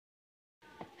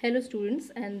Hello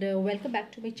students and welcome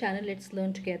back to my channel. Let's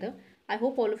learn together. I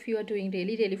hope all of you are doing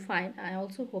really fine. I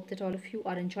also hope that all of you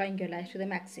are enjoying your life to the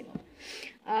maximum.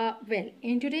 Well,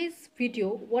 in today's video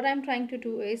what I'm trying to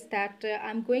do is that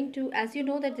I'm going to, as you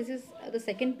know, that this is the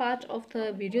second part of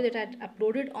the video that I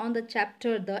uploaded on the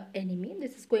chapter The Enemy.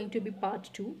 This is going to be part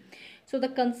 2. So the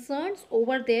concerns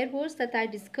over there was that I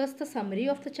discussed the summary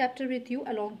of the chapter with you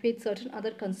along with certain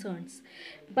other concerns.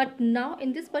 But now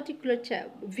in this particular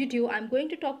video, I'm going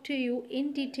to talk to you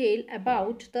in detail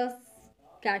about the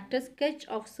character sketch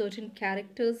of certain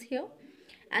characters here,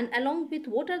 and along with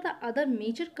what are the other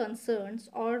major concerns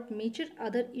or major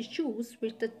other issues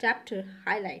which the chapter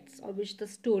highlights or which the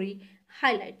story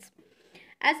highlights.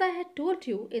 As I had told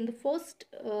you in the first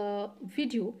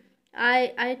video,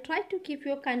 I tried to give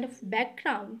you a kind of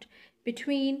background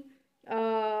between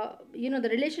the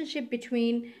relationship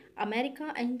between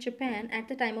America and Japan at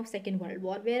the time of Second World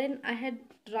War, wherein I had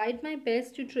tried my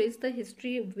best to trace the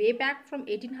history way back from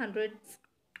 1800s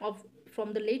of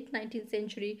from the late 19th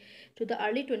century to the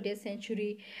early 20th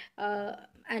century,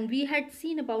 and we had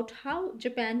seen about how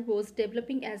Japan was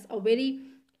developing as a very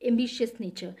ambitious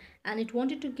nature, and it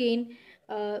wanted to gain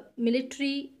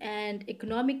military and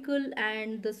economical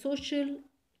and the social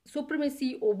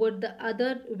supremacy over the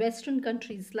other Western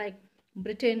countries like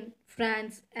Britain,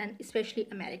 France, and especially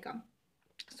America.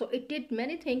 So it did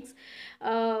many things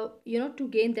to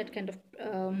gain that kind of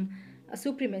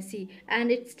supremacy,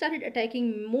 and it started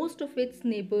attacking most of its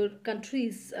neighbor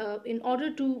countries in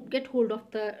order to get hold of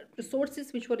the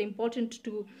resources which were important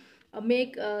to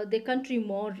make their country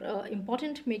more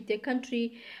important, make their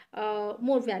country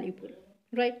more valuable,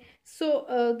 right?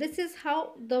 So this is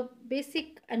how the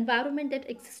basic environment that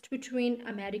exists between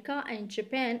America and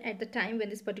Japan at the time when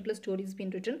this particular story is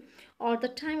being written, or the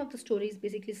time of the story is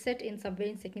basically set in somewhere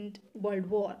in Second World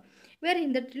War,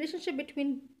 wherein the relationship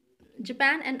between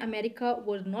Japan and America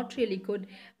was not really good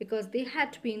because they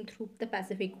had been through the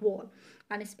Pacific War,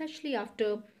 and the especially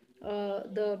after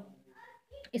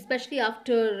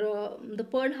the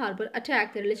Pearl Harbor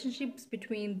attack, the relationships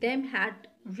between them had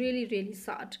really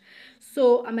soured.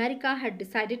 So America had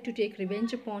decided to take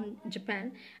revenge upon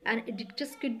Japan, and it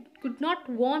just could not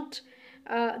want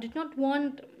did not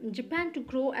want Japan to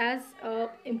grow as an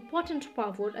important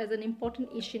power, as an important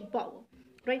Asian power,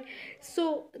 right?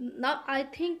 So now I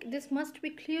think this must be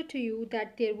clear to you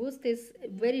that there was this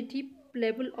very deep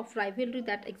level of rivalry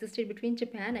that existed between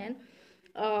Japan and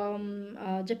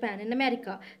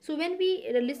America. So when we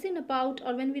listen about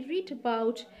or when we read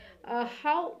about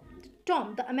how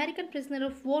Tom, the American prisoner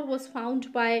of war, was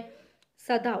found by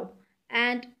Sadao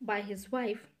and by his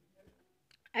wife,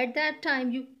 at that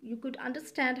time you could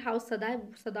understand how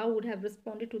Sadao would have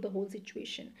responded to the whole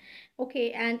situation.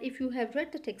 Okay, and if you have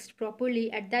read the text properly,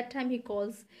 at that time he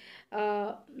calls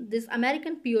this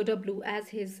American POW as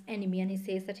his enemy, and he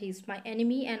says that he is my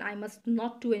enemy and I must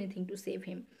not do anything to save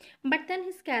him. But then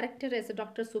his character as a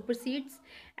doctor supersedes,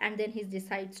 and then he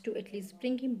decides to at least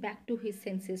bring him back to his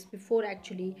senses before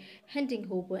actually hand him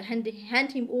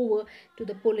over to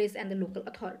the police and the local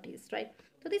authorities, right?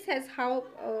 So this has how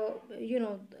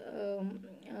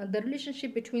the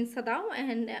relationship between Sadao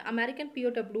and American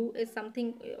POW is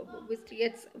something which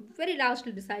gets very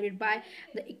largely decided by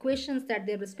the equations that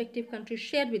their respective countries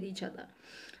share with each other.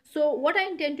 So what I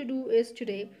intend to do is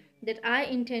today that I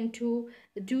intend to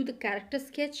do the character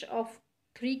sketch of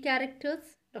three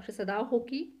characters: Dr. Sadao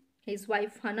Hoki, his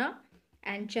wife Hana,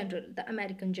 and General, the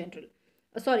American general.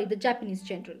 Sorry, the Japanese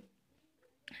general.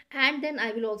 And then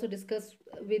I will also discuss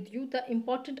with you the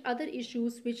important other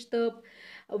issues which the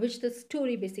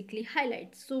story basically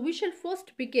highlights. So we shall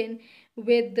first begin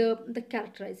with the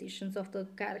characterizations of the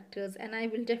characters, and I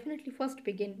will definitely first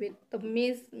begin with the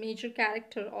major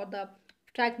character or the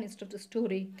protagonist of the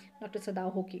story, Dr.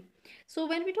 Sadao Hoki. So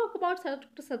when we talk about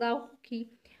Dr. Sadao Hoki,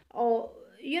 or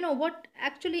what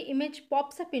actually image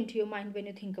pops up into your mind when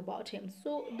you think about him?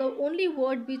 So the only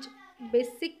word which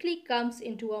basically comes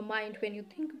into our mind when you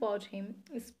think about him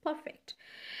is perfect.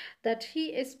 That he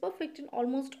is perfect in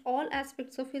almost all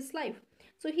aspects of his life.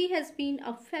 So he has been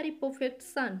a very perfect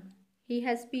son, he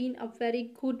has been a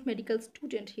very good medical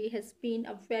student, he has been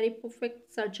a very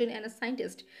perfect surgeon and a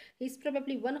scientist. He's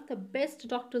probably one of the best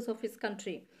doctors of his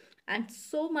country, and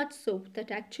so much so that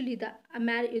actually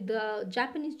the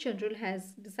Japanese general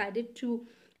has decided to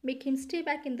make him stay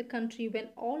back in the country when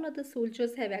all other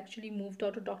soldiers have actually moved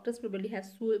out, or doctors probably have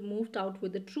moved out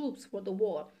with the troops for the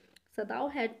war.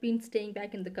 Sadao had been staying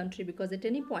back in the country because at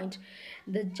any point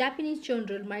the Japanese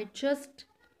general might just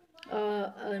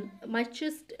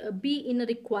be in a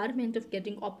requirement of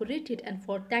getting operated, and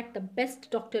for that the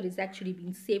best doctor is actually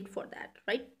being saved for that,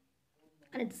 right?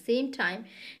 and at the same time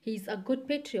he's a good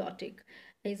patriotic.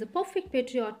 He's a perfect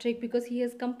patriotic because he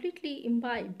has completely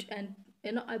imbibed and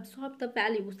absorbed the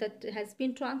values that has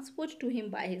been transferred to him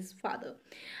by his father.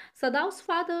 Sadao's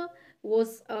father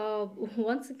was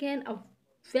once again a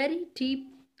very deep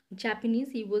Japanese.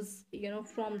 He was,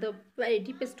 from the very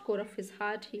deepest core of his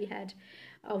heart, he had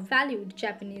valued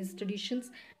Japanese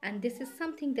traditions, and this is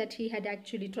something that he had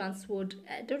actually transferred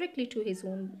directly to his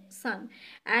own son.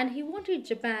 And he wanted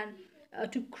Japan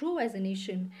to grow as a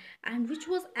nation, and which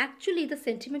was actually the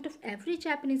sentiment of every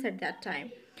Japanese at that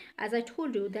time. As I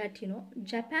told you, that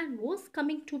Japan was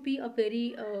coming to be a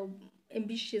very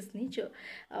ambitious nature,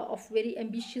 of very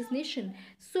ambitious nation.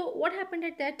 So what happened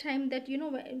at that time, that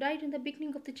right in the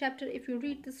beginning of the chapter, if you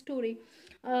read the story,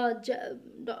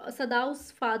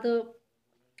 Sadao's father,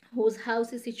 whose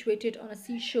house is situated on a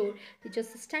seashore, he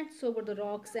just stands over the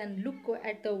rocks and look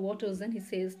at the waters, and he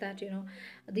says that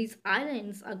these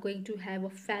islands are going to have a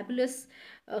fabulous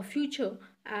future,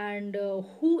 and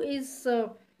who is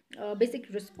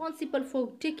basically responsible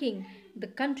for taking the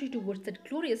country towards that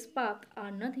glorious path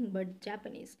are nothing but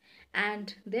Japanese.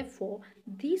 And therefore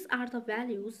these are the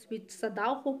values which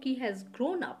Sadao Hoki has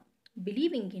grown up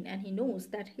believing in, and he knows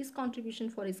that his contribution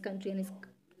for his country and his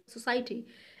society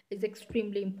is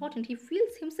extremely important. He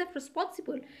feels himself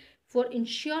responsible for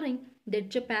ensuring that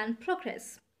Japan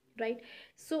progress, right?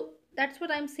 So that's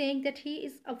what I'm saying, that he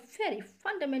is a very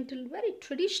fundamental, very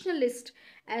traditionalist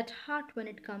at heart when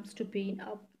it comes to being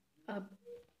a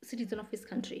citizen of his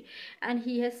country, and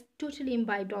he has totally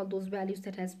imbibed all those values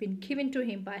that has been given to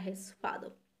him by his father.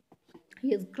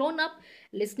 He has grown up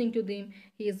listening to them.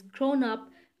 He has grown up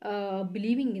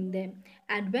believing in them.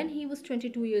 And when he was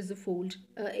 22 years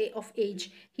of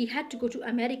age, he had to go to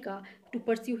America to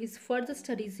pursue his further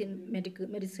studies in medical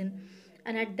medicine.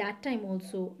 And at that time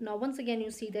also, now once again you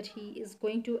see that he is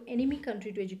going to enemy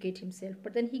country to educate himself.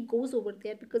 But then he goes over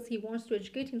there because he wants to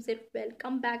educate himself well,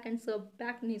 come back and serve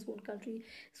back in his own country,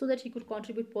 so that he could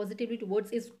contribute positively towards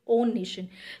his own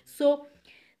nation. So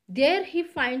there he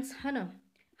finds Hana,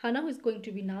 who is going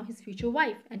to be now his future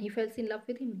wife, and he falls in love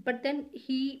with him. But then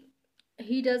he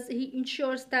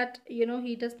ensures that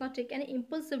he does not take any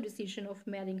impulsive decision of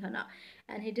marrying Hana,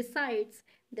 and he decides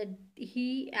that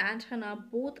he and Hana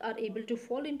both are able to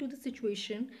fall into the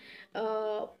situation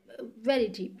uh, very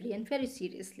deeply and very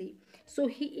seriously. So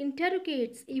he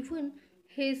interrogates even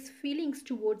his feelings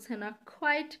towards Hana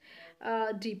quite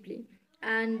deeply,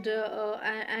 and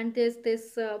there's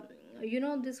this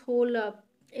this whole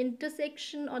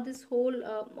intersection, or this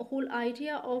whole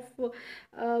idea of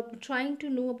trying to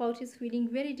know about his feeling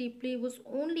very deeply, was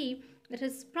only that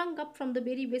has sprung up from the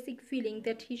very basic feeling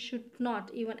that he should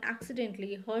not even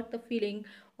accidentally hurt the feeling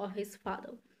of his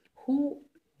father, who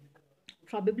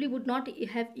probably would not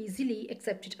have easily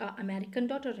accepted a American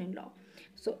daughter-in-law.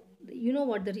 So you know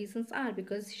what the reasons are,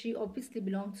 because she obviously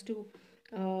belongs to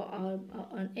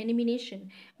an enemy nation.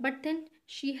 But then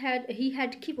he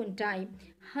had given time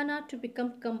Hana to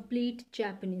become complete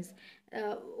Japanese.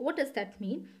 What does that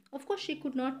mean? Of course, she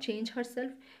could not change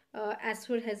herself as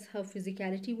far as her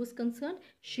physicality was concerned.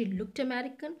 She looked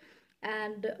American,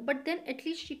 and but then at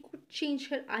least she could change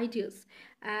her ideas.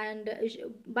 And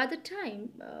by the time,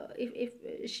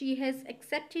 if she has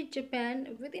accepted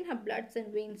Japan within her bloods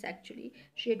and veins, actually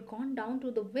she had gone down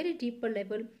to the very deeper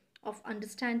level of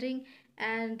understanding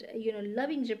and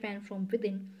loving Japan from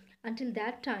within. Until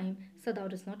that time, Sadao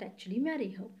does not actually marry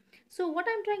her. So what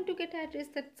I'm trying to get at is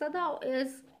that Sadao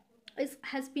is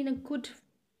has been a good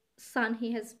son.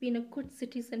 He has been a good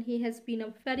citizen. He has been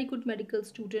a very good medical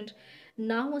student,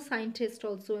 now a scientist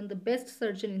also, and the best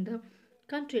surgeon in the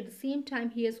country. At the same time,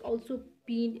 he has also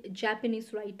been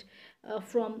Japanese, right,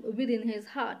 from within his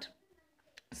heart.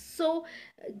 So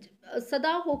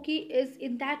Sadao Hoki is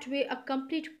in that way a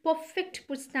complete perfect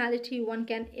personality one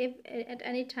can, if, at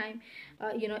any time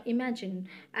imagine,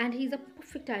 and he's a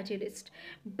perfect idealist.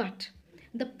 But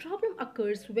the problem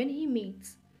occurs when he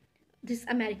meets this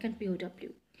American POW.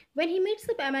 When he meets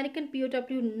the American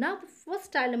POW, now the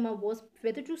first dilemma was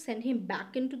whether to send him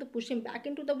back into the push him back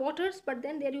into the waters. But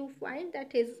then there you find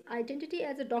that his identity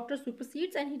as a doctor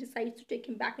supersedes, and he decides to take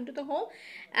him back into the home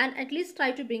and at least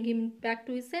try to bring him back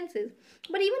to his senses.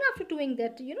 But even after doing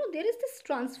that, there is this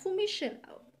transformation.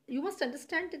 You must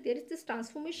understand that there is this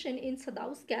transformation in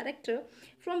Sadao's character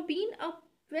from being a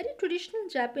very traditional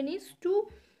Japanese to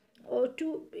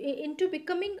into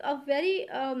becoming a very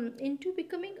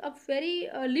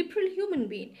liberal human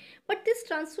being. But this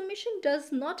transformation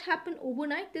does not happen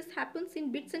overnight. This happens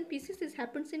in bits and pieces. This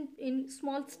happens in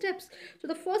small steps. So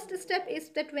the first step is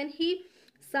that when he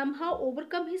somehow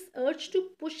overcome his urge to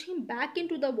push him back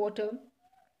into the water,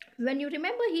 When you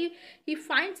remember, he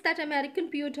finds that American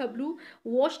POW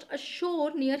washed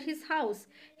ashore near his house.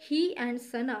 He and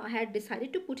Sana had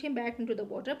decided to put him back into the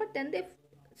water, but then they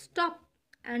stop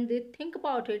and they think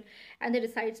about it, and they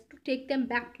decide to take them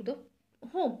back to the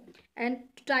home and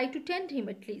try to tend him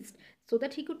at least, so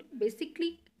that he could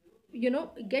basically,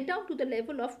 get down to the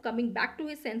level of coming back to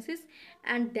his senses,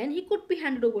 and then he could be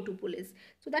handed over to police.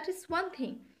 So that is one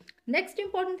thing. Next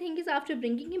important thing is, after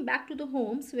bringing him back to the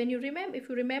homes, when you remember, if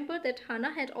you remember, that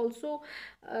Hannah had also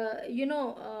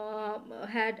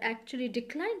had actually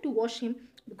declined to wash him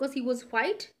because he was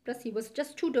white, plus he was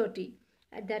just too dirty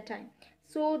at that time.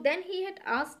 So then he had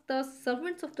asked the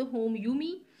servants of the home,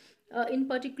 Yumi in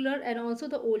particular, and also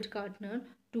the old gardener,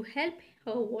 to help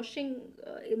her washing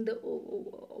in the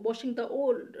washing the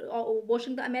old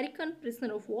washing the American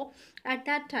prisoner of war at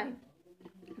that time.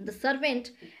 The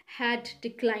servant had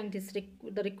declined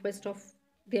the request of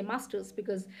their masters,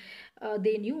 because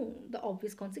they knew the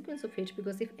obvious consequence of it,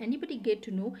 because if anybody get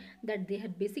to know that they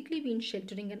had basically been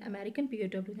sheltering an American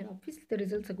POW, then obviously the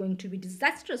results are going to be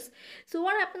disastrous. So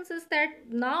what happens is that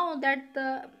now that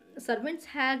the servants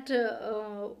had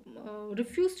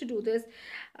refused to do this,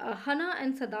 Hannah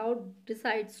and Sadao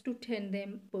decides to tend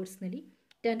him personally,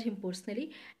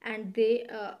 and they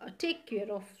take care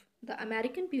of the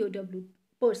American POW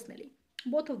personally.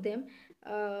 Both of them,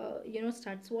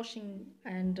 starts washing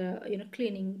and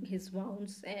cleaning his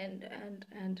wounds,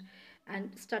 and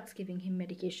starts giving him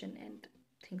medication and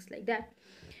things like that.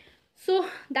 So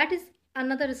that is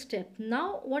another step.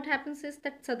 Now what happens is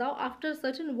that Sadao, after a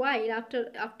certain while,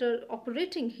 after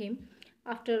operating him,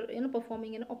 after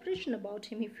performing an operation about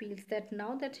him, he feels that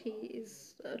now that he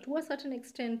is to a certain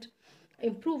extent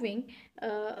improving,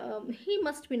 he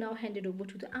must be now handed over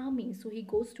to the army. So he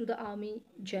goes to the army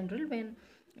general when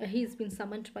he's been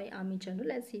summoned by army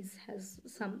general, as he has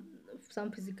some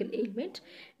physical ailment,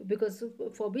 because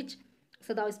for which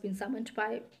Sadao has been summoned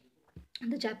by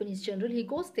the Japanese general. He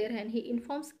goes there and he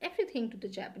informs everything to the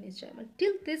Japanese general.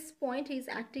 Till this point, he's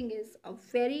acting as a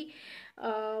very,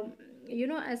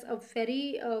 as a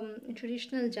very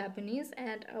traditional Japanese,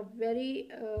 and a very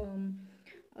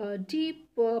deep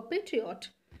patriot.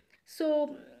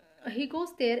 So he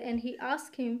goes there and he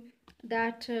asks him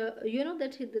that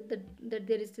that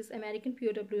there is this American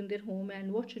POW in their home,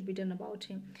 and what should be done about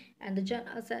him. And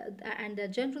the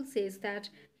general says that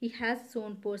he has his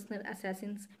own personal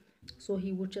assassins, so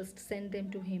he would just send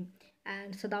them to him,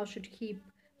 and Sadao should keep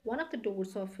one of the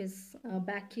doors of his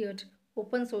backyard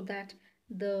open, so that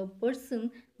the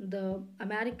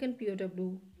American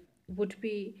POW, would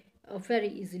be very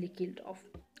easily killed off,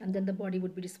 and then the body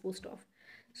would be disposed of.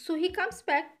 So he comes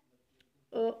back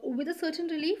with a certain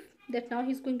relief that now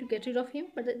he's going to get rid of him,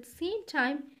 but at the same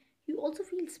time, he also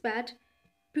feels bad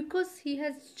because he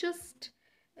has just,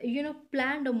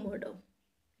 planned a murder,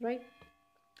 right?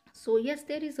 So yes,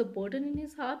 there is a burden in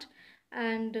his heart,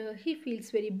 and he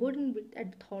feels very burdened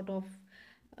at the thought of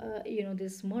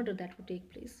this murder that would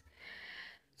take place.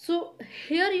 So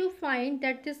here you find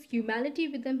that this humanity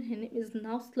within him is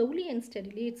now slowly and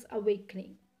steadily it's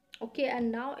awakening. Okay,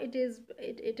 and now it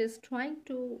is trying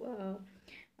to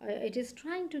it is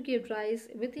trying to give rise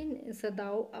within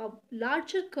Sadao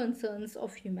larger concerns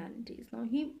of humanities. Now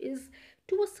he is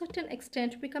to a certain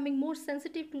extent becoming more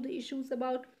sensitive to the issues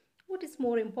about what is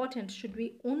more important. Should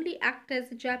we only act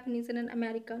as a Japanese and an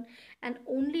American, and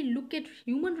only look at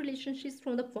human relationships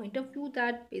from the point of view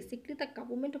that basically the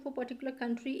government of a particular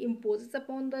country imposes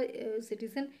upon the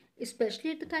citizen,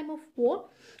 especially at the time of war?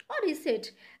 Or is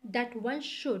it that one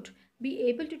should be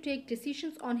able to take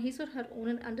decisions on his or her own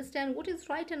and understand what is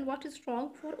right and what is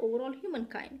wrong for overall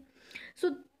humankind?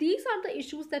 So these are the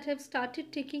issues that have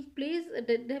started taking place,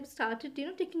 that have started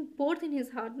taking birth in his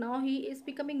heart. Now he is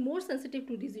becoming more sensitive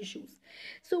to these issues.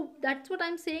 So that's what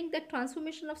I'm saying, that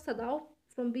transformation of Sadao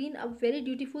from being a very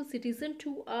dutiful citizen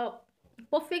to a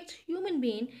perfect human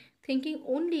being thinking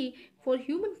only for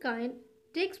humankind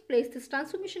takes place. This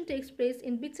transformation takes place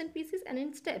in bits and pieces and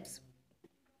in steps.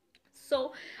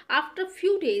 So, after a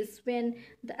few days, when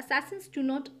the assassins do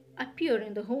not appear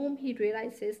in the home, he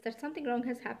realizes that something wrong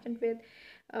has happened with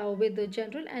the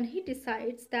general, and he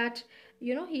decides that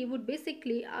he would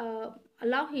basically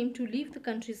allow him to leave the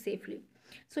country safely.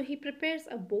 So he prepares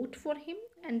a boat for him,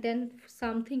 and then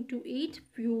something to eat,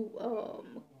 few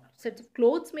sets of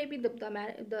clothes, maybe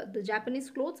the Japanese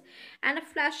clothes, and a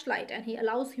flashlight, and he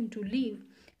allows him to leave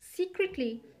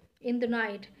secretly in the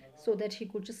night, so that he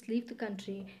could just leave the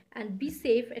country and be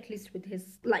safe, at least with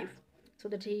his life, so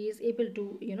that he is able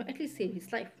to at least save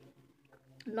his life.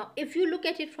 Now, if you look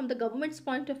at it from the government's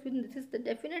point of view, this is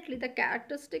definitely the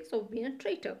characteristics of being a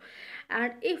traitor.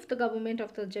 And if the government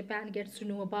of the Japan gets to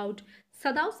know about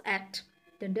Sadao's act,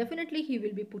 then definitely he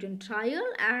will be put in trial,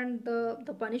 and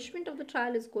the punishment of the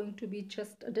trial is going to be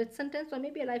just a death sentence or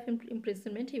maybe a life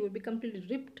imprisonment. He will be completely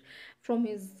ripped from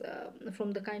his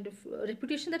from the kind of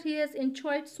reputation that he has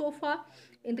enjoyed so far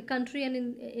in the country and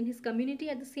in his community.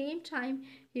 At the same time,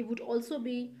 he would also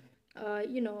be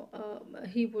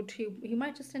he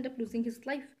might just end up losing his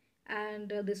life,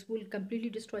 and this will completely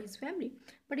destroy his family.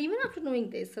 But even after knowing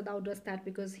this, Sadao does that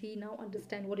because he now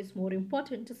understands what is more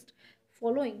important, just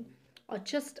following or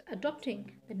just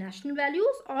adopting the national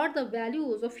values or the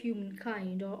values of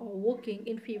humankind, or working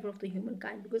in favor of the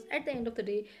humankind, because at the end of the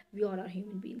day we all are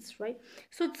human beings, right?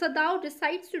 So Sadao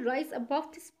decides to rise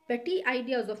above these petty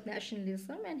ideas of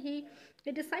nationalism, and he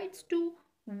decides to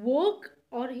work,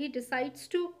 or he decides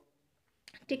to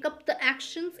take up the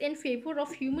actions in favor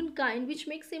of humankind, which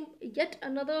makes him yet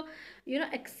another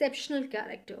exceptional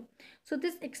character. So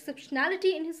this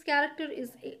exceptionality in his character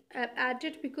is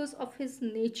added because of his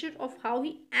nature of how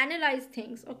he analyzes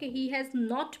things. Okay, he has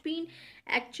not been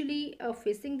actually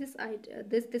facing this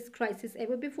crisis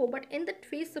ever before, but in the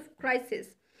face of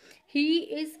crisis he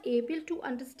is able to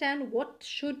understand what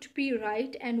should be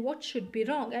right and what should be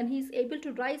wrong, and he is able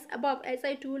to rise above, as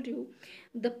I told you,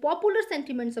 the popular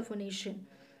sentiments of a nation.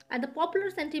 And the popular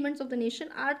sentiments of the nation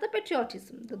are the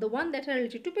patriotism, the one that are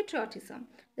related to patriotism,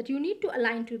 that you need to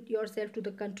align to yourself to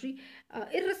the country,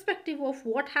 irrespective of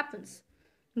what happens,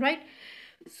 right?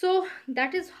 So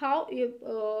that is how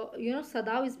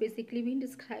Sadao is basically being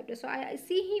described. So I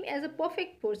see him as a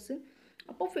perfect person,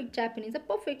 a perfect Japanese, a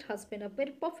perfect husband, a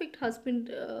very perfect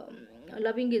husband,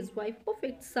 loving his wife,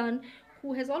 perfect son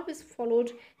who has always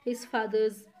followed his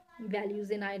father's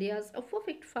values and ideas, a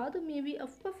perfect father, maybe a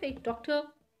perfect doctor.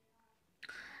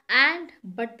 And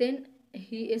but then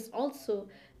he is also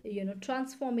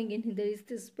transforming in him. There is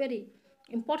this very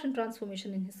important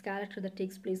transformation in his character that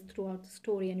takes place throughout the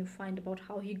story, and you find about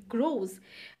how he grows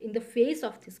in the face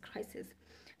of this crisis.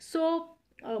 So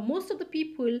most of the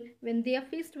people, when they are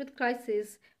faced with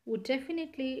crisis, would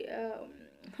definitely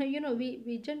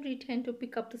we generally tend to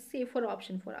pick up the safer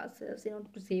option for ourselves in order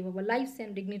to save our lives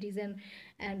and dignities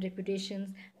and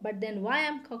reputations. But then why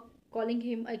I'm calling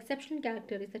him an exceptional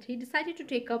character is that he decided to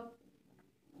take up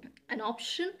an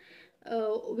option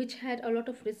which had a lot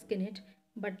of risk in it,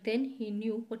 but then he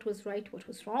knew what was right, what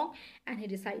was wrong, and he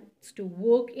decides to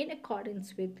work in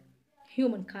accordance with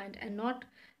humankind, and not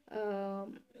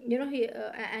he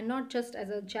and not just as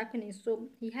a Japanese. So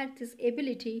he had this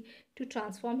ability to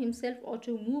transform himself or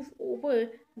to move over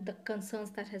the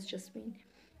concerns that has just been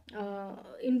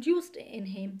induced in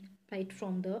him right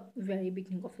from the very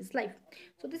beginning of his life.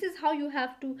 So this is how you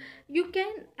have to, you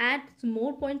can add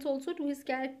more points also to his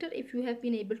character if you have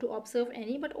been able to observe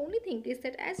any, but only thing is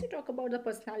that as you talk about the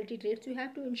personality traits, you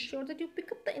have to ensure that you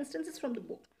pick up the instances from the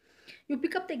book, you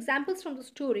pick up the examples from the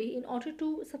story in order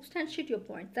to substantiate your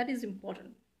point. That is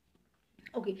important.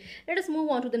 Okay, let us move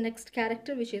on to the next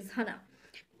character, which is Hana.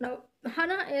 Now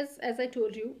Hana is, as I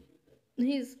told you,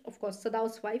 he is of course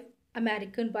Sadao's wife,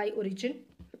 American by origin,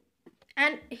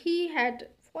 and he had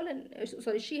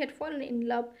she had fallen in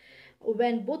love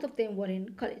when both of them were in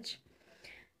college,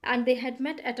 and they had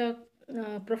met at a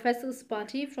professor's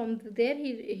party. From there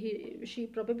she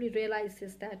probably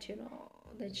realizes that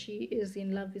that she is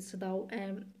in love with Sadao,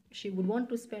 and she would want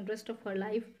to spend rest of her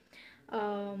life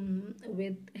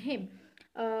with him.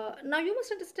 Now you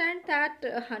must understand that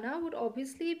Hana would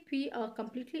obviously be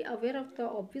completely aware of the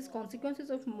obvious consequences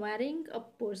of marrying a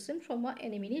person from her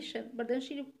enemy nation, but then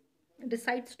she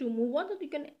decides to move on. So you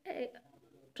can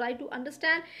try to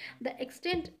understand the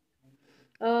extent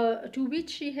to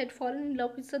which she had fallen in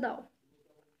love with Sadao.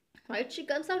 Right? She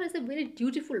comes out as a very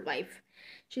dutiful wife.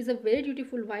 She's a very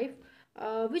dutiful wife,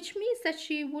 which means that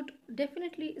she would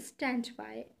definitely stand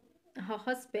by her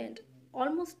husband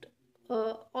almost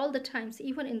all the times,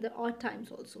 even in the odd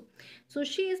times also. So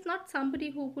she is not somebody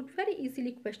who would very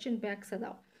easily question back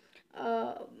Sadao.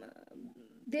 Uh,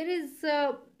 there is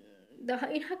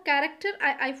in her character,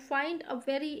 I find a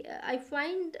very I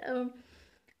find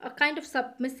a kind of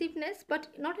submissiveness, but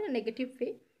not in a negative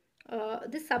way.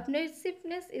 This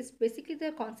submissiveness is basically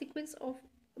the consequence of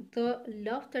the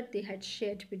love that they had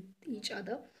shared with each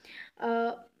other.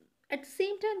 Uh, at the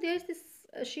same time, there's this.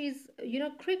 She's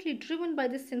greatly driven by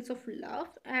this sense of love,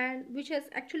 and which has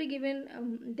actually given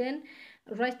then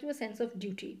rise to a sense of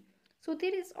duty. So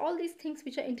there is all these things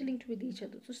which are interlinked with each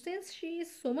other. So since she is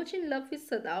so much in love with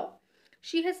Sadao,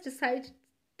 she has decided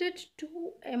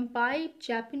to imbibe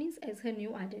Japanese as her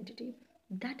new identity.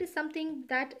 That is something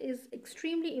that is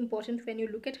extremely important when you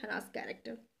look at Hannah's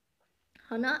character.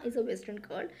 Hannah is a Western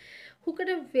girl who could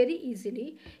have very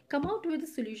easily come out with a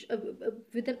solution,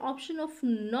 with an option of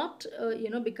not,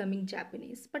 becoming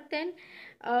Japanese. But then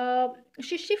uh,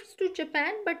 she shifts to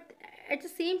Japan. But at the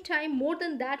same time, more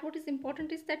than that, what is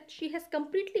important is that she has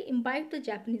completely imbibed the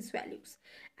Japanese values,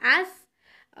 as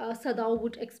Sadao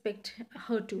would expect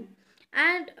her to,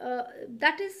 and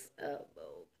that is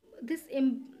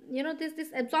this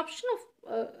absorption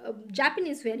of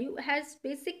Japanese value has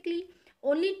basically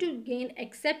only to gain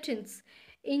acceptance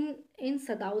in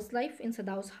Sadao's life, in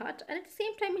Sadao's heart, and at the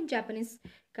same time in Japanese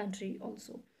country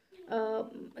also,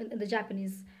 in the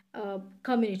Japanese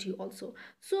community also.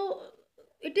 So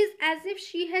it is as if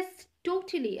she has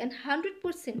totally and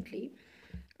 100%ly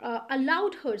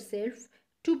allowed herself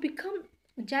to become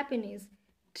Japanese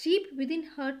deep within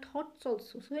her thoughts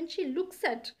also. So when she looks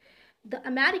at the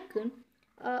American,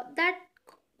 that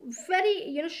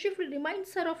very, she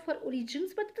reminds her of her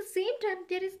origins, but at the same time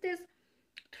there is this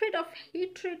thread of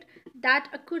hatred that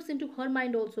occurs into her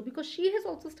mind also, because she has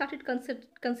also started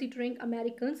considering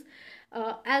Americans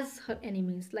as her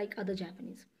enemies like other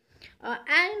Japanese,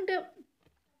 and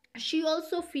she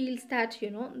also feels that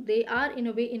they are in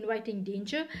a way inviting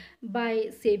danger by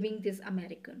saving this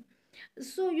American.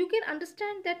 So you can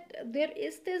understand that there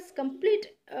is this complete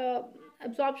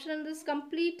absorption and this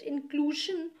complete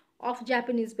inclusion of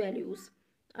Japanese values.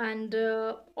 And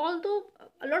although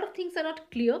a lot of things are not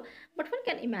clear, but one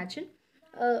can imagine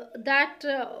that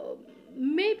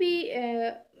maybe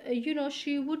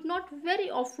she would not very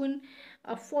often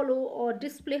follow or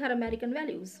display her American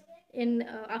values in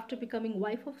after becoming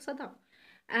wife of Saddam,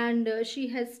 and she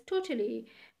has totally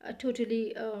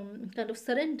kind of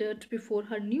surrendered before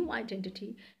her new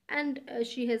identity, and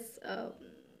she has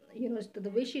the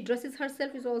way she dresses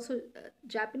herself is also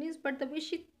Japanese, but the way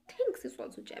she thinks is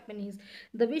also Japanese,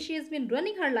 the way she has been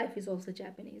running her life is also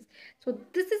Japanese. So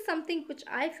this is something which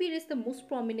I feel is the most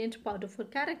prominent part of her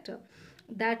character,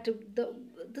 that the,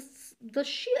 the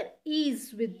sheer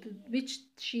ease with which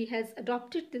she has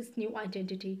adopted this new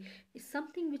identity is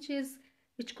something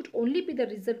which could only be the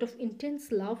result of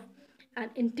intense love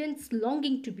and intense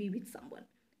longing to be with someone,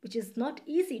 which is not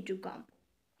easy to come.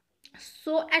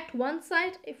 So at one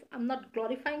side, if I'm not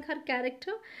glorifying her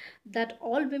character, that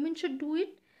all women should do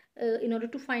it in order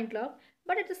to find love,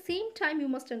 but at the same time you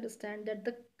must understand that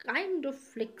the kind of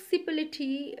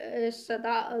flexibility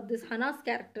this Hannah's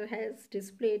character has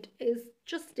displayed is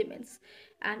just immense,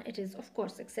 and it is of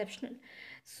course exceptional.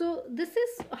 So this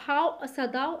is how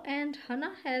Sadao and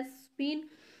Hannah has been,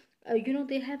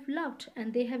 they have loved,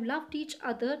 and they have loved each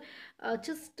other,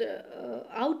 just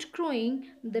outgrowing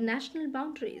the national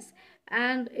boundaries,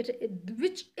 and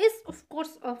which is of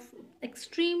course of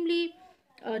extremely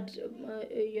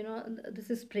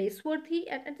this is praiseworthy,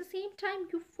 and at the same time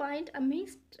you find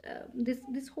amazed,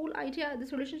 this whole idea,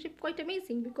 this relationship quite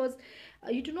amazing, because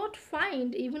you do not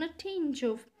find even a tinge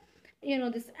of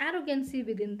this arrogancy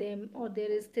within them, or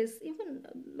there is this even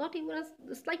not even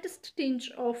the slightest tinge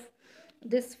of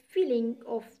this feeling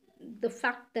of the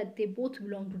fact that they both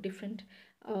belong to different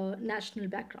national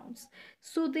backgrounds.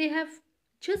 So they have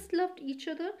just loved each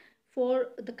other for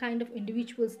the kind of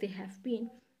individuals they have been,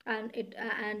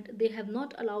 and they have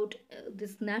not allowed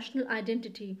this national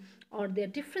identity or their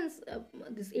difference,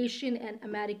 this Asian and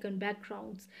American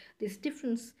backgrounds, this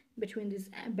difference between this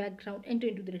background enter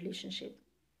into the relationship.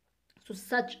 So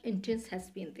such intense has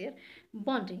been their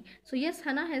bonding. So yes,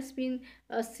 Hannah has been,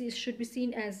 should be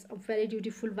seen as a very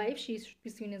dutiful wife, she should be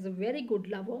seen as a very good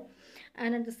lover,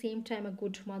 and at the same time a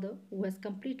good mother who has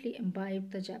completely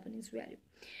imbibed the Japanese value.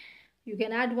 You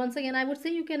can add, once again I would say,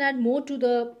 you can add more to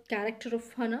the character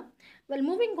of Hannah. Well,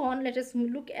 moving on, let us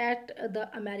look at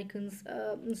the Americans,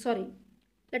 sorry,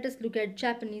 let us look at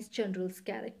Japanese general's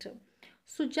character.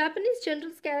 So Japanese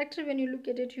general's character, when you look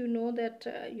at it, you know that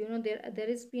there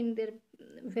has been there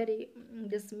very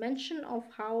this mention of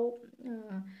how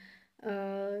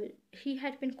he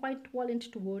had been quite violent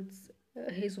towards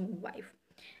his own wife,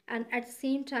 and at the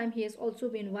same time he has also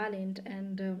been violent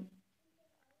and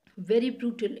very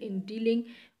brutal in dealing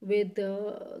with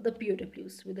the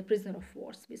POWs, with the prisoner of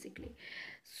wars, basically.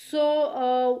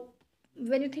 So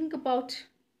when you think about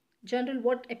General,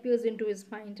 what appears into his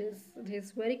mind is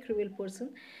this very cruel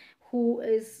person who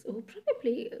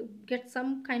probably gets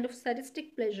some kind of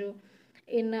sadistic pleasure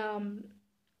in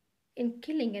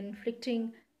killing and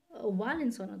inflicting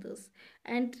violence on others,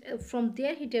 and from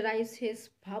there he derives his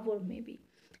power maybe,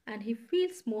 and he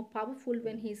feels more powerful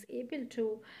when he is able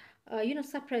to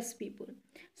suppress people.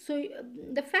 So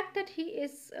the fact that he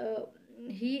is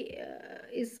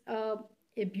a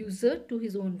abuser to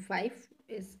his own wife,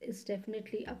 is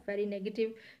definitely a very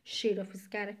negative shade of his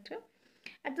character.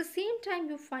 At the same time,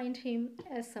 you find him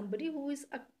as somebody who is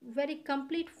a very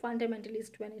complete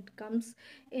fundamentalist when it comes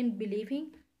in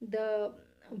believing the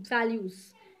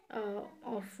values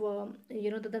of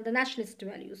the nationalist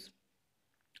values.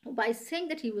 By saying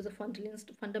that he was a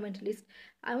fundamentalist,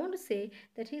 I want to say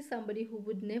that he's somebody who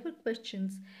would never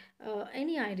questions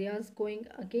any ideas going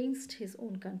against his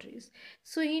own countries.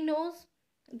 So he knows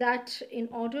that in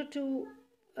order to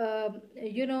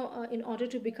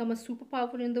become a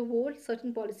superpower in the world,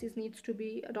 certain policies needs to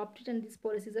be adopted, and these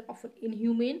policies are often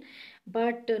inhumane.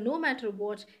 But no matter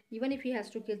what, even if he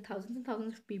has to kill thousands and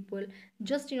thousands of people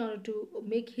just in order to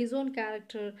make his own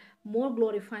character more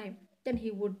glorifying, then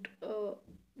he would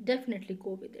definitely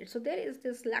go with it. So there is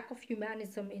this lack of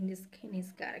humanism in his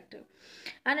character.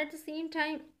 And at the same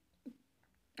time,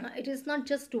 it is not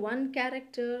just one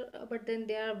character, but then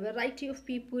there are a variety of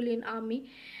people in army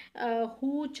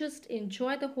who just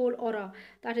enjoy the whole aura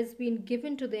that has been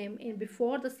given to them in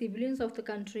before the civilians of the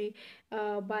country,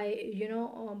 by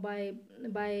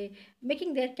by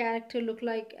making their character look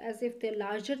like as if they're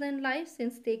larger than life,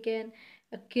 since they can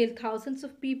kill thousands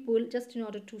of people just in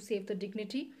order to save the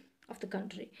dignity of the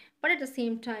country. But at the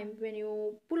same time, when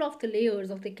you pull off the layers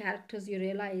of the characters, you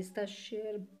realize the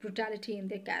sheer brutality in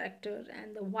their character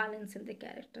and the violence in their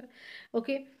character.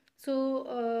 Okay,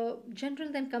 so General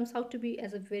then comes out to be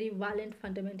as a very violent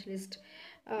fundamentalist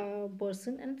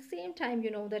person, and at the same time,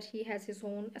 you know that he has his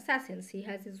own assassins, he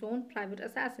has his own private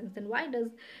assassins. Then why does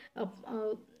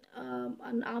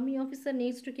an army officer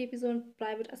needs to keep his own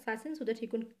private assassin so that he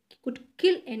could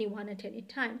kill anyone at any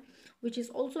time, which is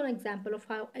also an example of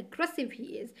how aggressive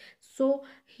he is. So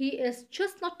he is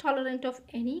just not tolerant of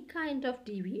any kind of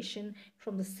deviation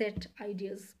from the set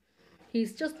ideas.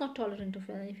 He's just not tolerant of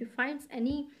it. And if he finds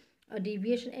any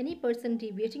deviation, any person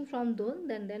deviating from those,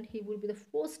 then he will be the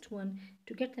first one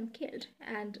to get them killed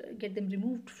and get them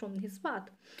removed from his path.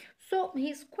 So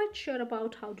he's quite sure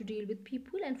about how to deal with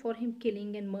people, and for him,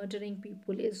 killing and murdering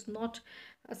people is not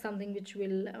something which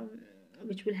will have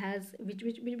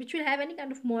any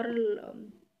kind of moral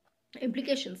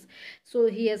implications. So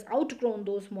he has outgrown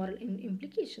those moral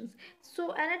implications.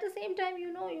 So, and at the same time,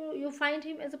 you find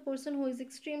him as a person who is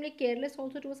extremely careless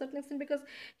also to a certain extent, because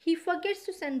he forgets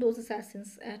to send those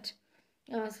assassins at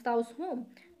Satao's home,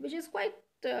 which is quite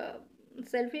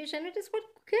selfish, and it is quite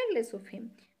careless of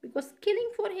him, because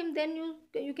killing for him, then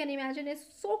you can imagine, is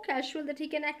so casual that he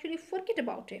can actually forget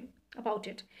about it.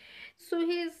 So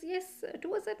he is, yes,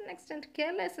 to a certain extent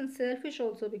careless and selfish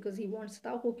also, because he wants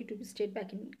Tao Hoki to be stayed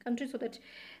back in country so that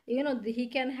he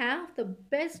can have the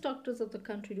best doctors of the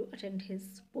country to attend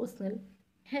his personal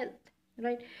health,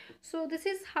 right? So this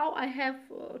is how I have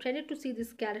tended to see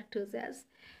these characters as.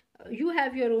 You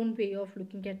have your own way of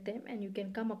looking at them, and you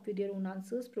can come up with your own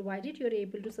answers, provided you're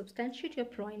able to substantiate your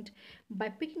point by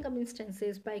picking up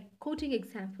instances, by quoting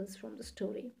examples from the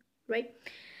story, right?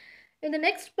 In the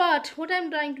next part, what I'm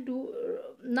trying to do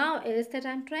now is that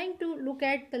I'm trying to look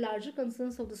at the larger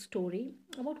concerns of the story,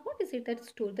 about what is it that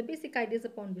story, the basic ideas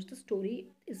upon which the story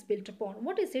is built upon.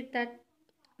 What is it that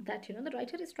the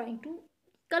writer is trying to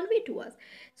convey to us.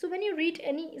 So when you read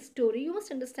any story, you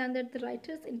must understand that the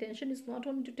writer's intention is not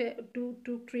only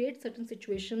to create certain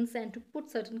situations and to put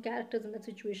certain characters in the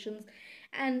situations,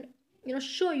 and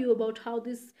show you about how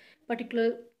these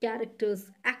particular characters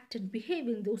act and behave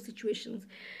in those situations.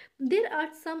 There are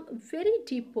some very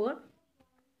deeper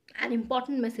and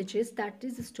important messages that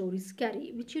these stories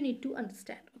carry, which you need to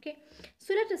understand. Okay,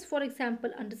 so let us, for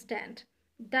example, understand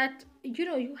that you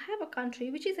have a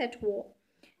country which is at war,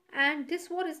 and this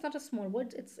war is not a small war.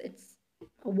 It's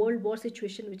a world war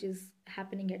situation which is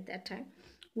happening at that time.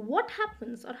 What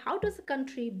happens, or how does a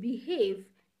country behave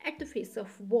at the face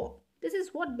of war? This is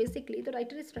what basically the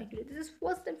writer is trying to do. This is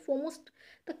first and foremost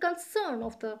the concern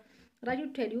of the writer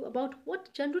to tell you about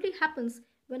what generally happens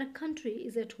when a country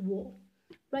is at war,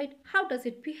 right? How does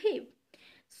it behave?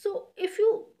 So if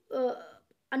you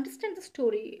understand the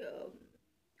story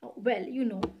well, you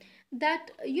know that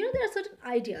there are certain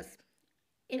ideas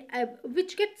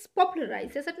which gets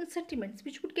popularized. There are certain sentiments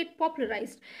which would get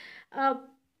popularized uh,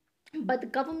 by the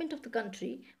government of the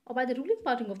country, or by the ruling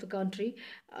party of the country,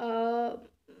 uh,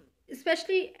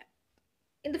 especially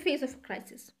in the face of a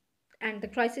crisis. And the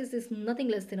crisis is nothing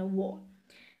less than a war.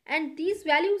 And these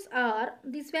values are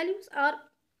the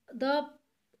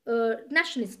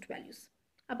nationalist values,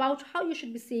 about how you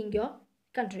should be seeing your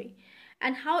country,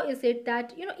 and how is it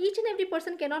that each and every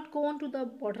person cannot go onto the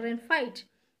border and fight.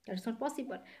 That is not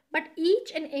possible. But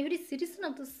each and every citizen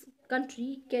of this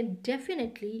country can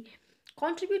definitely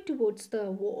contribute towards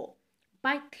the war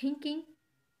by thinking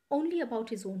only about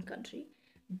his own country,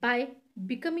 by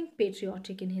becoming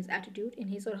patriotic in his attitude, in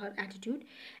his or her attitude,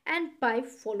 and by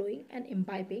following and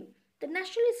imbibing the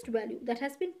nationalist value that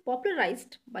has been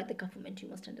popularized by the government. You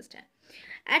must understand.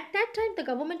 At that time, the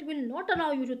government will not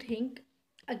allow you to think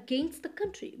against the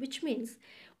country, which means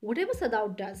whatever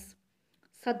Sadao does,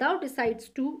 Sadao decides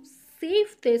to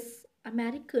save this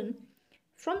American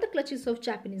from the clutches of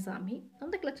Japanese army,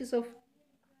 from the clutches of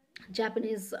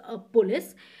Japanese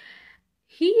police.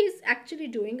 He is actually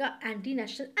doing an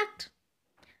anti-national act.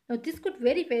 Now, this could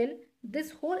very well,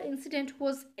 this whole incident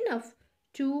was enough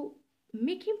to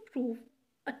make him prove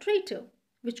a traitor,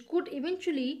 which could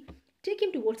eventually take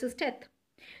him towards his death.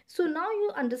 So now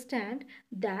you understand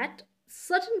that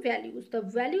certain values, the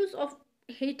values of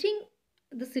hating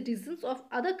the citizens of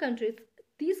other countries,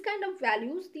 these kind of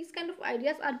values, these kind of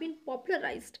ideas are being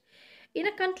popularized in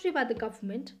a country by the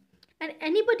government, and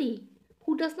anybody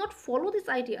who does not follow these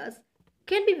ideas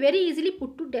can be very easily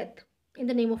put to death in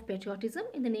the name of patriotism,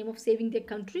 in the name of saving their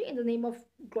country, in the name of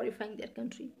glorifying their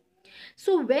country.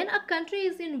 So when a country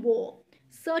is in war,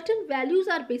 certain values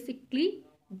are basically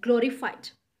glorified,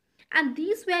 and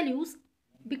these values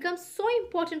become so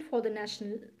important for the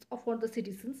national or for the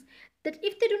citizens that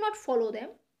if they do not follow them,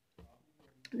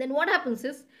 then what happens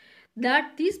is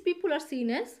that these people are seen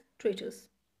as traitors.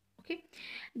 Okay,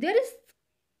 there is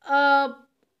uh,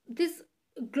 this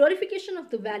glorification of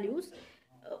the values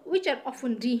which are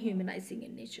often dehumanizing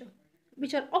in nature,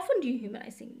 which are often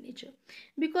dehumanizing in nature,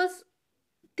 because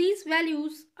these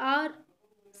values are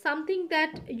something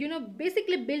that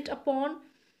basically built upon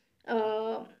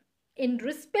uh, in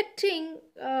respecting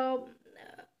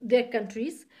their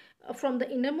countries from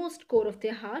the innermost core of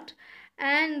their heart,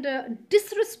 and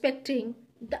disrespecting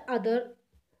the other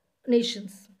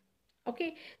nations.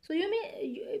 Okay, so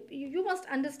you must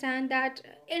understand that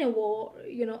in a war,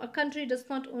 a country does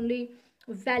not only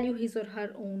value his or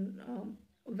her own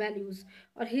values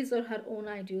or his or her own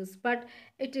ideas, but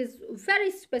it is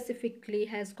very specifically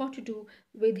has got to do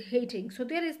with hating. So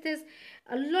there is this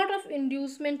a lot of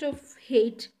inducement of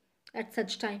hate at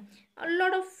such time, a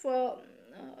lot of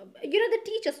they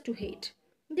teach us to hate,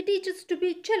 they teach us to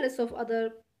be jealous of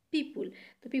other people,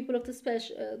 the people of the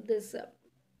special this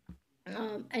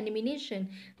enemy nation.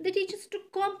 They teach us to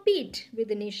compete with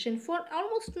the nation for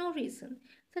almost no reason.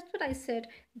 That's what I said,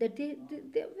 that they are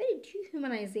very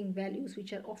dehumanizing values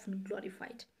which are often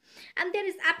glorified. And there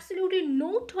is absolutely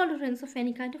no tolerance of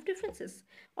any kind of differences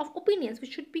of opinions,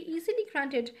 which should be easily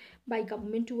granted by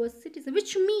government towards citizens,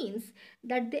 which means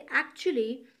that they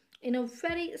actually in a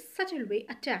very subtle way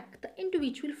attack the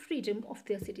individual freedom of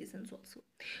their citizens also.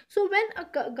 So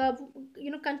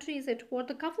when a country is at war,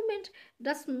 the government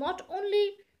does not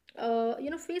only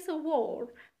face a war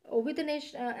with a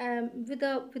nation,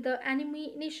 with the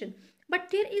enemy nation, but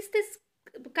there is this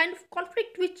kind of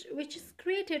conflict which is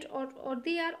created, or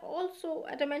they are also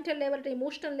at a mental level, at an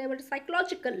emotional level, at a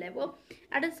psychological level,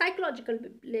 at a psychological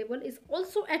level is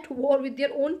also at war with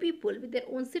their own people, with their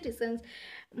own citizens,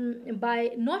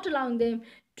 by not allowing them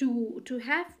to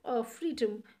have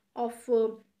freedom of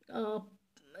uh,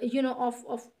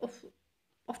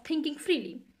 of thinking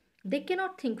freely. They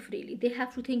cannot think freely, they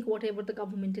have to think whatever the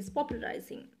government is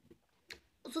popularizing.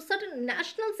 So certain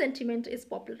national sentiment is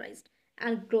popularized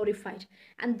and glorified,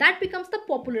 and that becomes the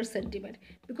popular sentiment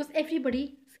because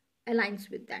everybody aligns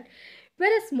with that.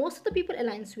 Whereas most of the people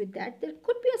aligns with that, there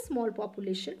could be a small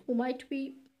population who might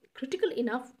be critical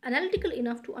enough, analytical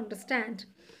enough to understand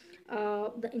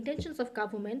the intentions of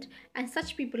government, and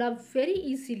such people are very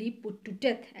easily put to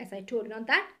death, as I told. Now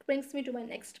that brings me to my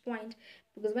next point,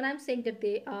 because when I'm saying that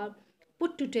they are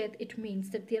put to death, it means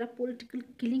that there are political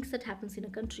killings that happens in a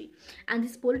country, and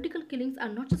these political killings are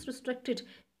not just restricted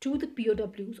to the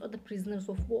POWs or the prisoners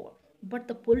of war, but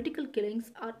the political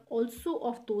killings are also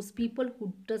of those people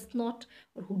who does not,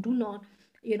 or who do not,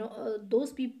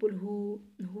 those people who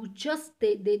just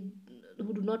they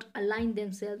who do not align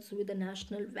themselves with the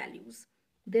national values.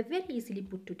 They're very easily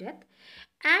put to death,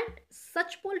 and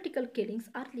such political killings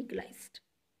are legalized.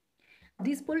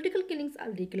 These political killings are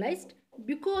legalized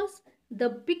because the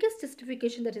biggest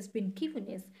justification that has been given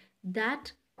is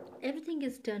that everything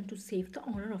is done to save the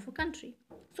honor of a country.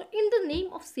 So, in the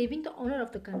name of saving the honor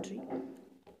of the country,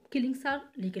 killings are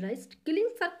legalized,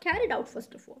 killings are carried out.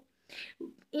 First of all,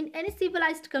 in any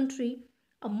civilized country,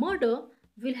 a murder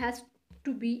will has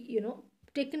to be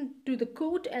taken to the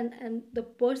court, and the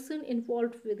person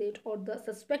involved with it or the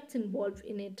suspects involved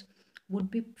in it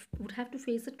would have to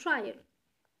face a trial,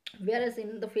 whereas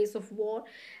in the face of war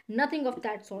nothing of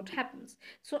that sort happens.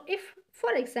 So if,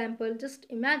 for example, just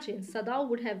imagine Sadao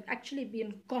would have actually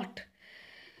been caught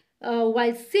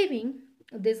while saving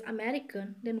this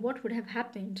American, then what would have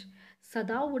happened?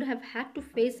 Sadao would have had to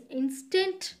face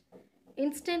instant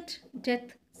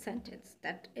death sentence.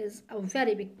 That is a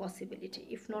very big possibility.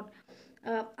 If not,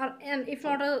 and if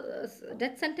not a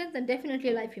death sentence, then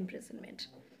definitely life imprisonment,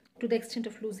 to the extent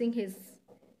of losing his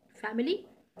family,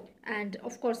 and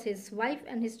of course his wife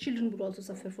and his children would also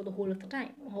suffer for the whole of the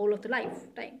time, whole of the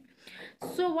lifetime.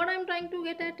 So what I'm trying to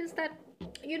get at is that,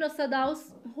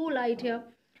 Sadao's whole idea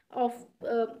of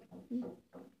uh,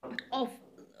 of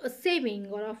saving,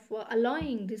 or of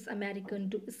allowing this American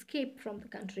to escape from the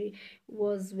country,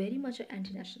 was very much an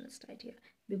anti-nationalist idea,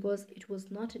 because it was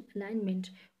not in alignment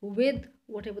with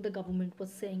whatever the government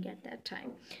was saying at that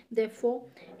time. Therefore,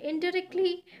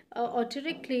 indirectly or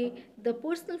directly, the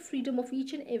personal freedom of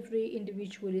each and every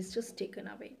individual is just taken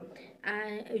away,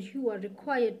 and you are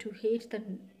required to hate the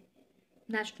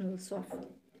nationals of,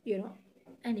 you know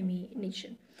enemy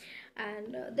nation.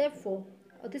 And therefore,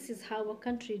 this is how a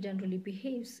country generally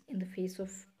behaves in the face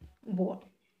of war,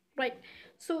 right?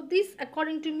 So these,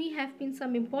 according to me, have been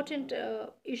some important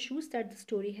issues that the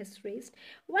story has raised.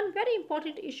 One very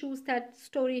important issue is that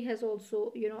story has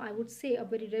also, I would say, a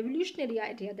very revolutionary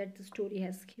idea that the story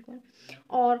has given,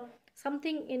 or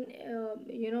something in,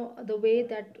 the way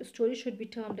that story should be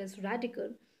termed as radical,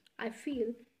 I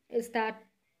feel, is that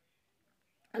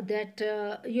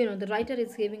the writer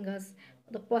is giving us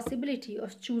the possibility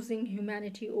of choosing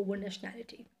humanity over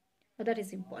nationality. Now, that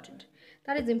is important.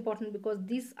 That is important because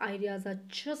these ideas are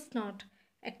just not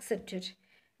accepted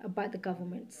by the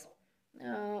governments.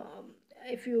 uh,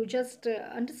 if you just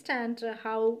understand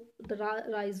how the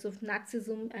rise of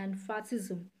Nazism and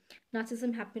fascism,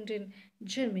 Nazism happened in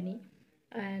Germany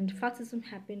and fascism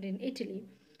happened in Italy.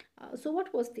 So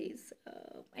what was this?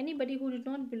 Anybody who did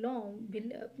not belong,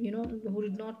 who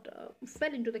did not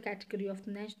fell into the category of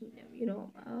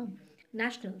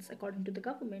nationals, according to the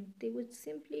government, they were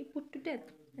simply put to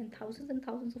death, and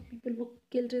thousands of people were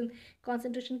killed in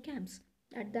concentration camps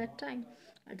at that time,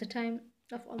 at the time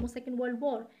of almost Second World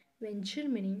War, when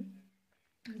Germany's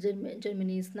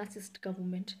Nazist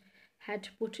government had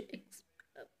put a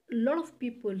lot of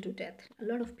people to death, a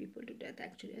lot of people to death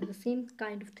actually. And the same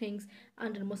kind of things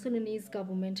under Mussolini's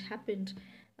government happened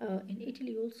in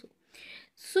Italy also.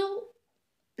 So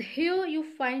here you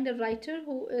find a writer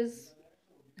who is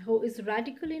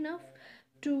radical enough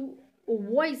to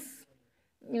voice,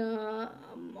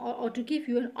 or to give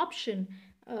you an option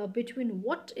between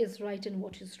what is right and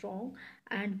what is wrong.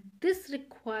 And this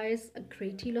requires a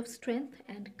great deal of strength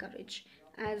and courage,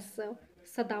 as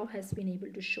Sadao has been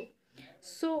able to show.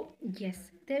 So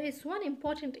yes, there is one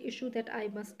important issue that I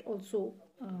must also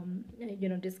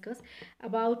discuss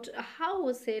about how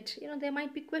was it. There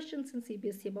might be questions in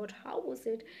CBSE about how was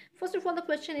it. First of all, the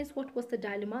question is, what was the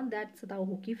dilemma that Sadao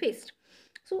Hoki faced?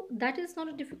 So that is not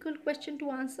a difficult question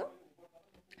to answer,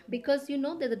 because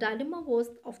that the dilemma was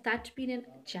of that being a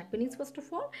Japanese first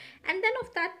of all, and then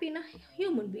of that being a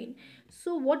human being.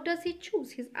 So what does he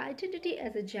choose? His identity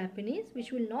as a Japanese,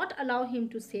 which will not allow him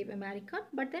to save America,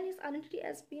 but then his identity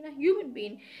as being a human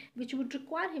being, which would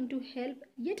require him to help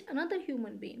yet another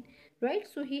human being, right?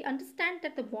 So he understands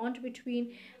that the bond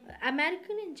between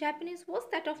American and Japanese was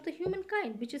that of the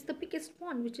humankind, which is the biggest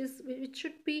bond, which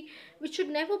should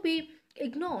never be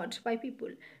ignored by people,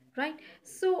 right?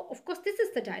 So of course this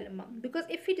is the dilemma, because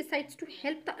if he decides to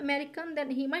help the American, then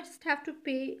he might just have to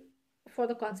pay for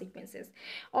the consequences.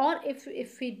 Or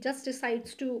if he just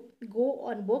decides to go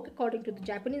on work according to the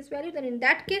Japanese value, then in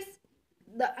that case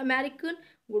the American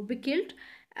would be killed,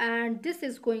 and this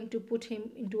is going to put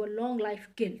him into a long life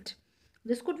guilt.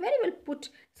 This could very well put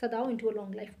Sadao into a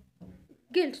long life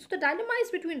guilt. So the dilemma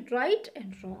is between right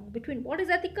and wrong, between what is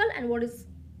ethical and what is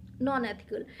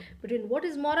non-ethical, between what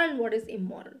is moral and what is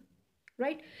immoral,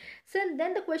 right? So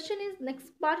then the question is,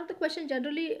 next part of the question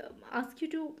generally asks you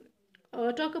to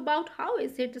talk about how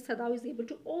is it that Sadao is able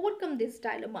to overcome this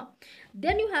dilemma.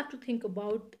 Then you have to think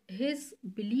about his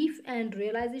belief and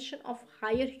realization of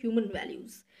higher human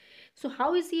values. So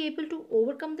how is he able to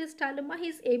overcome this dilemma? He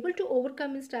is able to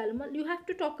overcome his dilemma. You have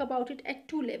to talk about it at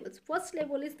two levels. First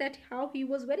level is that how he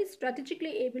was very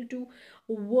strategically able to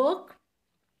work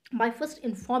by first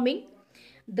informing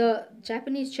the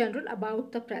Japanese general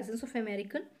about the presence of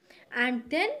American, and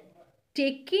then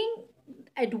taking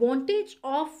advantage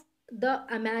of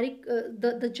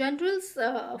the general's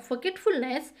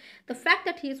forgetfulness, the fact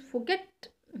that he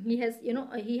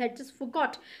had just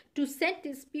forgot to send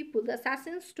these people, the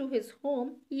assassins, to his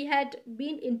home. He had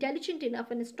been intelligent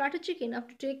enough and strategic enough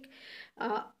to take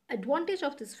advantage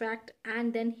of this fact,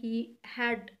 and then he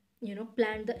had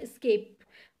planned the escape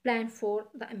plan for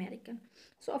the American.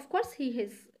 So of course he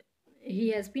has he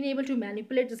has been able to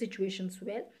manipulate the situations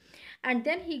well. And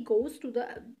then he goes to the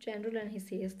general and he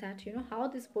says that, how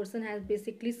this person has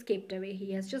basically escaped away.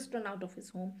 He has just run out of his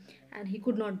home and he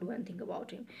could not do anything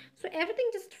about him. So everything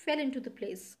just fell into the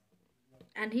place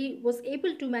and he was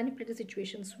able to manipulate the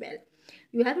situations well.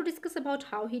 You have to discuss about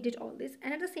how he did all this,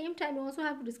 and at the same time you also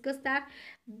have to discuss that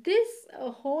this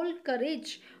whole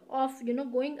courage of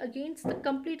going against the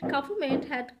complete government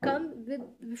had come with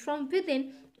from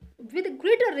within, with a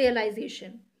greater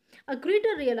realization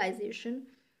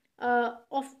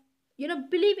of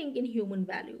believing in human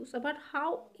values, about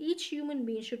how each human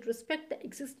being should respect the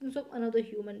existence of another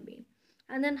human being,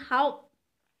 and then how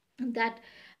that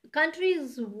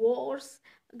countries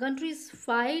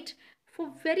fight for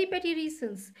very petty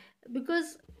reasons,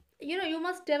 because you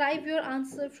must derive your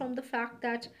answer from the fact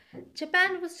that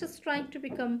Japan was just trying to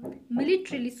become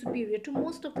militarily superior to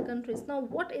most of the countries. Now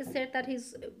what is it that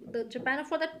is the Japan, or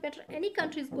for that matter any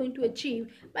country, is going to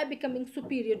achieve by becoming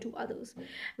superior to others?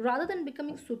 Rather than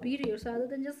becoming superior, rather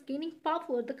than just gaining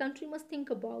power, the country must think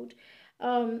about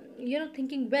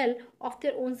thinking well of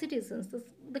their own citizens.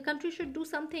 The country should do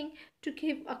something to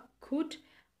give a good,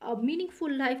 a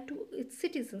meaningful life to its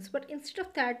citizens. But instead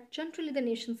of that, generally the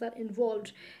nations are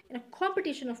involved in a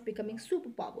competition of becoming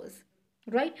superpowers.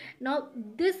 Right now,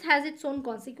 this has its own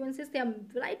consequences. There are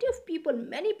a variety of people,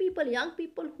 many people, young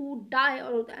people who die,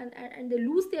 and they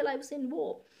lose their lives in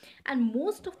war, and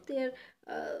most of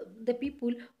the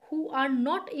people who are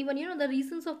not even the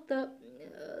reasons of the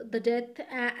death,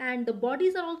 and the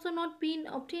bodies are also not being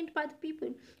obtained by the people,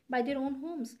 by their own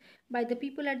homes, by the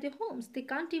people at their homes. They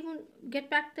can't even get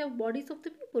back the bodies of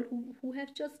the people who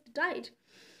have just died.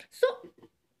 So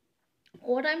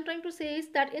what I'm trying to say is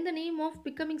that in the name of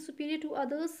becoming superior to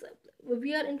others,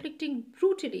 we are inflicting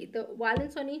brutally the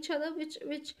violence on each other,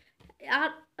 which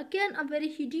are again a very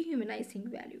dehumanizing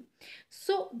value.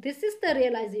 So this is the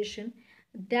realization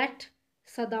that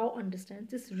Sadao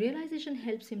understands. This realization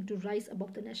helps him to rise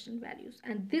above the national values,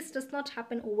 and this does not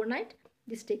happen overnight.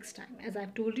 This takes time. As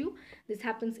I've told you, this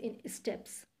happens in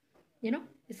steps.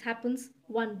 This happens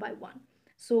one by one.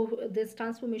 So this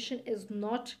transformation is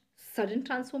not sudden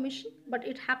transformation, but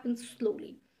it happens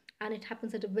slowly, and it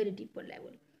happens at a very deeper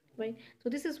level. Right, so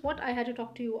this is what I had to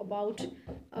talk to you about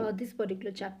this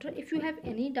particular chapter. If you have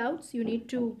any doubts, you need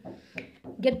to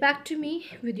get back to me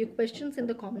with your questions in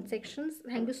the comment sections.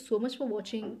 Thank you so much for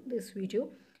watching this video,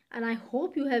 and I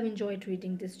hope you have enjoyed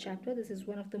reading this chapter. This is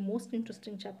one of the most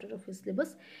interesting chapter of his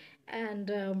syllabus,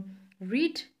 and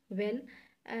read well.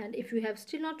 And if you have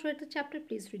still not read the chapter,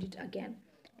 please read it again.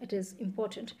 It is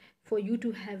important for you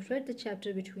to have read the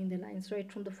chapter between the lines,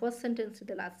 right from the first sentence to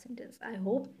the last sentence. I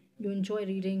hope you enjoy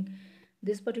reading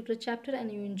this particular chapter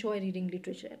and you enjoy reading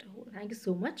literature at a whole. Thank you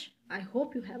so much. I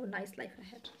hope you have a nice life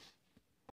ahead.